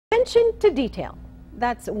Attention to detail.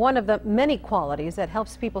 That's one of the many qualities that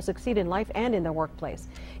helps people succeed in life and in their workplace.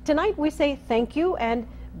 Tonight we say thank you and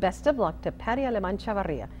best of luck to Patty Aleman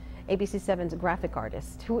Chavarria, ABC7's graphic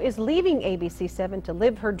artist, who is leaving ABC7 to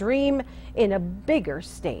live her dream in a bigger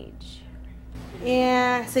stage.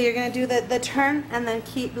 Yeah, so you're going to do the turn and then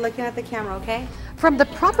keep looking at the camera, okay? From the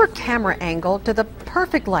proper camera angle to the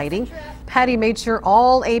perfect lighting, Patty made sure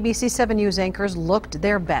all ABC7 news anchors looked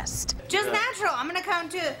their best. Just natural. I'm going to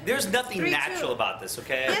count to There's nothing 3, natural 2. about this,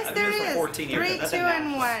 okay? Yes, I've there been here is. for 14 years. 3, 2, Nothing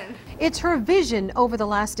and natural. 1. It's her vision over the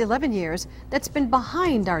last 11 years that's been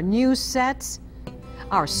behind our news sets,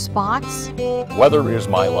 our spots, Weather is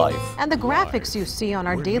my life. and the graphics you see on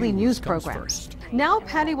our daily news programs. Now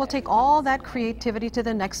Patty will take all that creativity to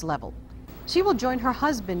the next level. She will join her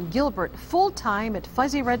husband, Gilbert, full-time at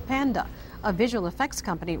Fuzzy Red Panda, a visual effects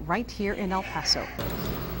company right here in El Paso.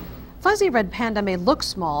 Fuzzy Red Panda may look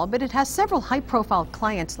small, but it has several high-profile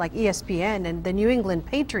clients like ESPN and the New England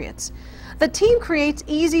Patriots. The team creates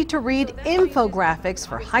easy-to-read infographics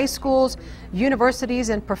for high schools, universities,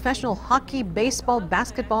 and professional hockey, baseball,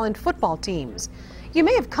 basketball, and football teams. You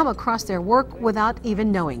may have come across their work without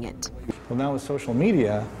even knowing it. Well, now with social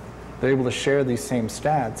media, they're able to share these same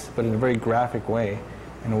stats, but in a very graphic way,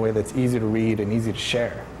 in a way that's easy to read and easy to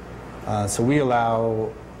share. So we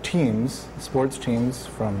allow teams, sports teams,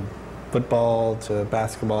 from football to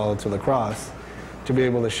basketball to lacrosse, to be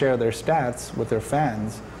able to share their stats with their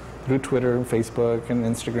fans through Twitter and Facebook and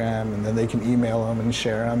Instagram, and then they can email them and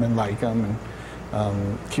share them and like them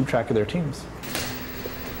and keep track of their teams.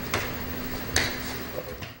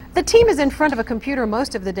 The team is in front of a computer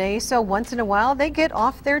most of the day, so once in a while they get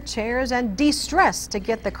off their chairs and de-stress to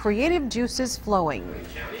get the creative juices flowing.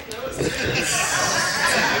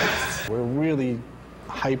 We're really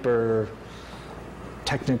hyper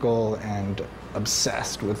technical and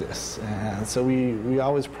obsessed with this, and so we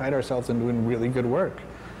always pride ourselves in doing really good work.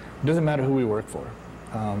 It doesn't matter who we work for.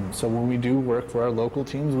 So when we do work for our local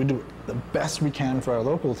teams, we do the best we can for our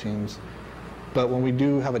local teams. But when we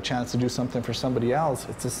do have a chance to do something for somebody else,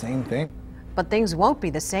 it's the same thing. But things won't be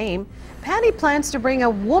the same. Patty plans to bring a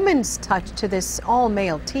woman's touch to this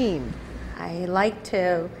all-male team. I like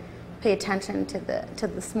to pay attention to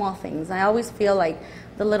the small things. I always feel like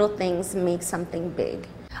the little things make something big.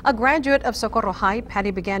 A graduate of Socorro High,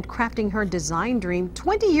 Patty began crafting her design dream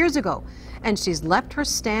 20 years ago, and she's left her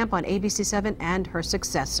stamp on ABC7 and her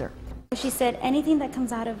successor. She said anything that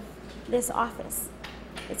comes out of this office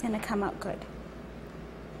is going to come out good.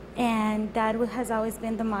 And that has always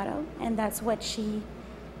been the motto, and that's what she,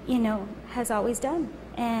 has always done,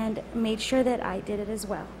 and made sure that I did it as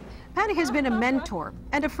well. Patty has been a mentor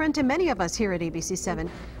and a friend to many of us here at ABC7.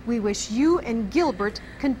 We wish you and Gilbert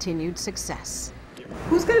continued success.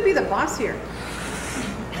 Who's going to be the boss here?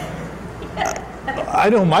 I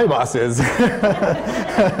know my boss is.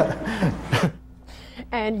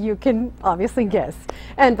 And you can obviously guess.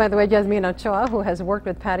 And by the way, Yasmin Ochoa, who has worked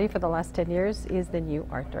with Patty for the last 10 years, is the new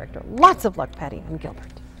art director. Lots of luck, Patty and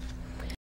Gilbert.